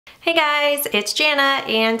Hey guys, it's Jana,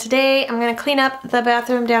 and today I'm going to clean up the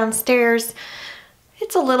bathroom downstairs.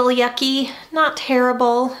 It's a little yucky, not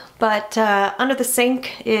terrible, but under the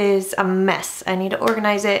sink is a mess. I need to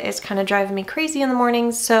organize it. It's kind of driving me crazy in the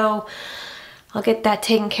mornings, so I'll get that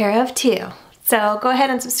taken care of too. So go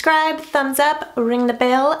ahead and subscribe, thumbs up, ring the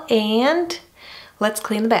bell, and let's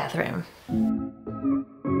clean the bathroom.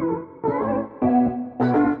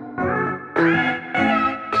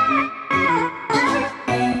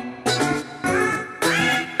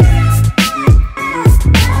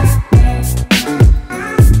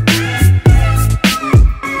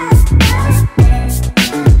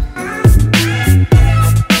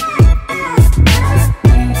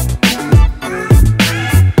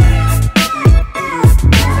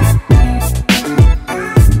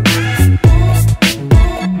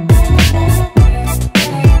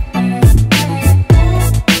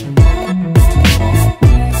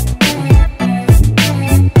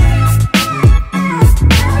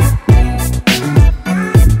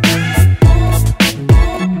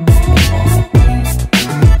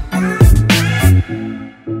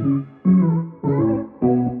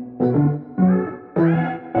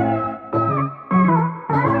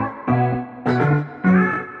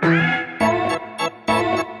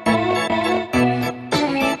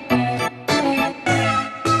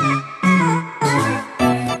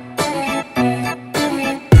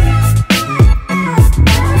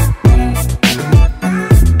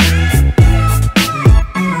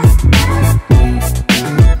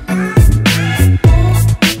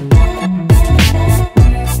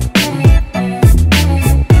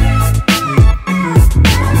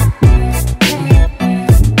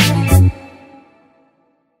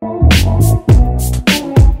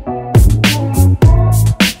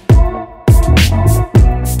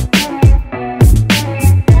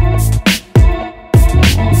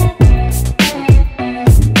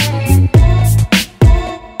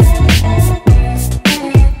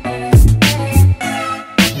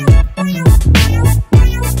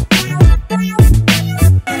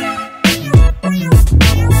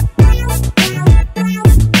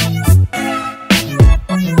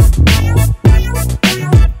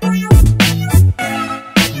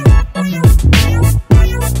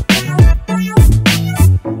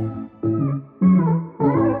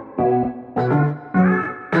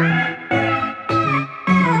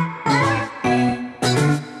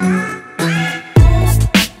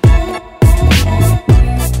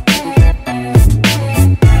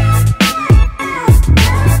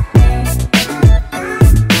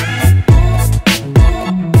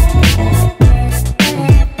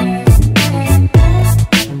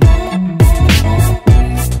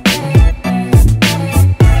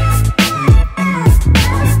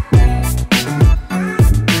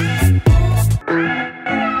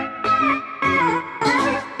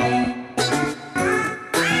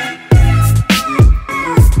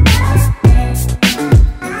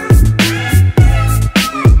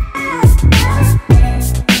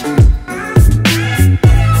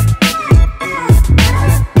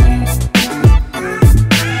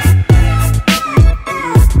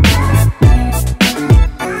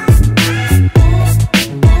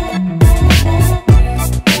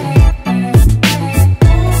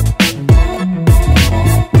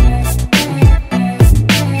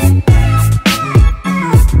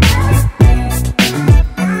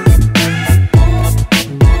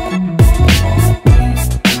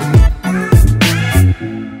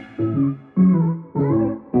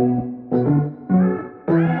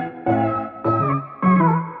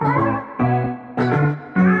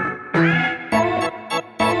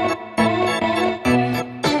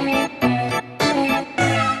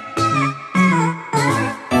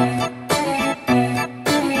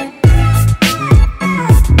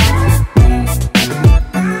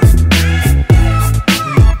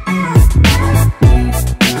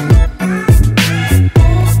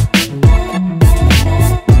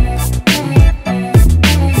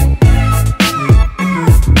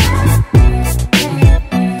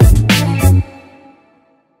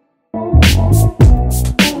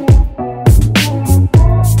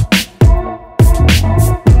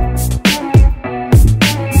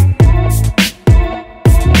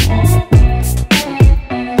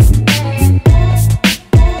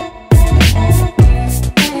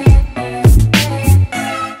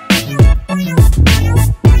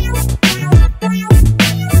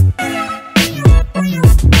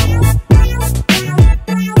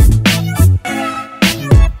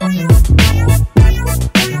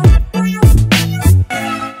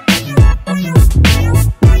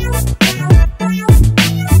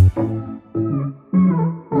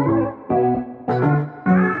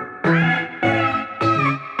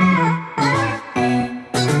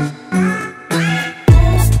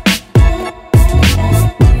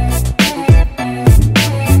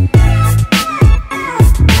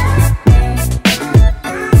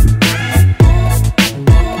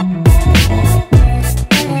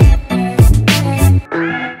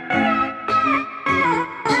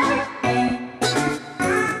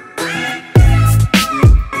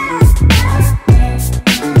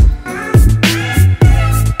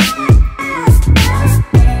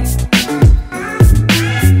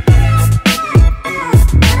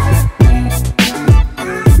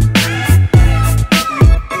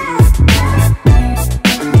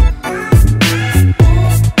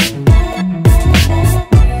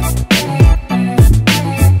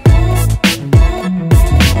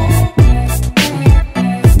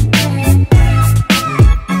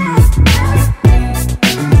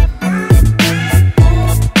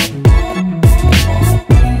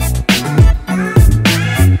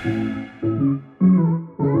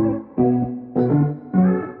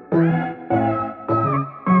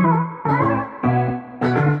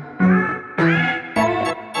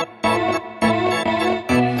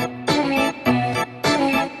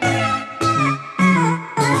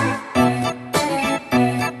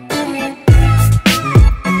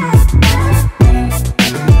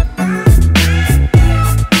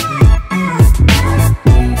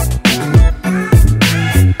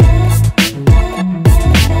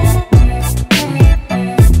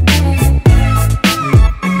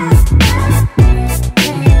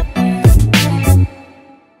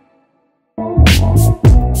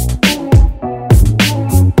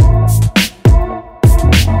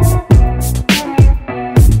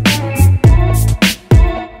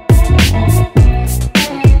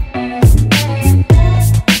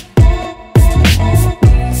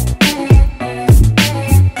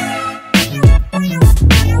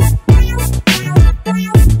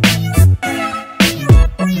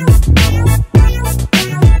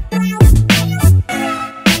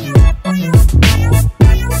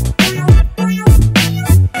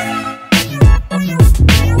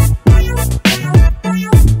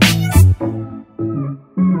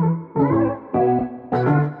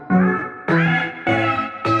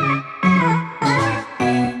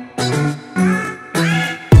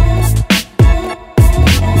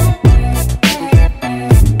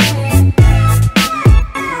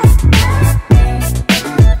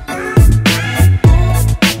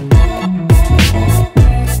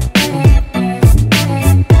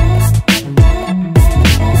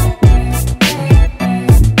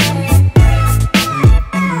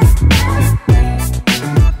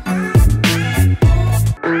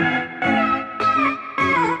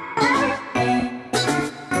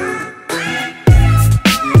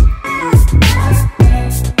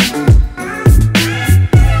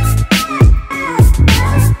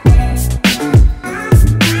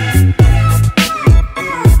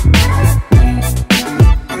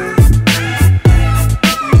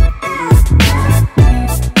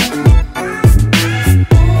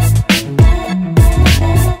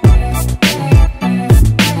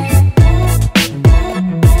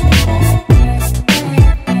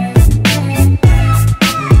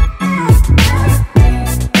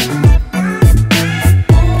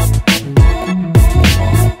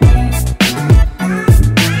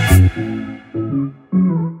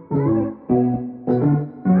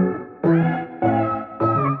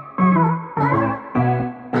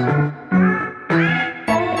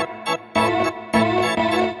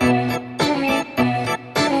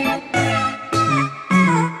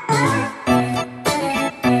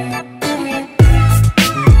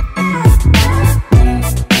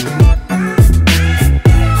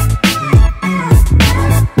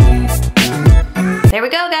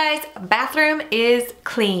 is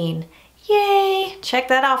clean. Yay! Check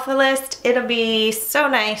that off the list. It'll be so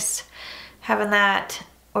nice having that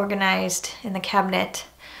organized in the cabinet.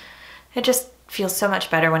 It just feels so much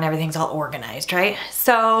better when everything's all organized, right?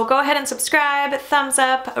 So go ahead and subscribe, thumbs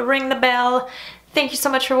up, ring the bell. Thank you so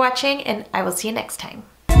much for watching, and I will see you next time.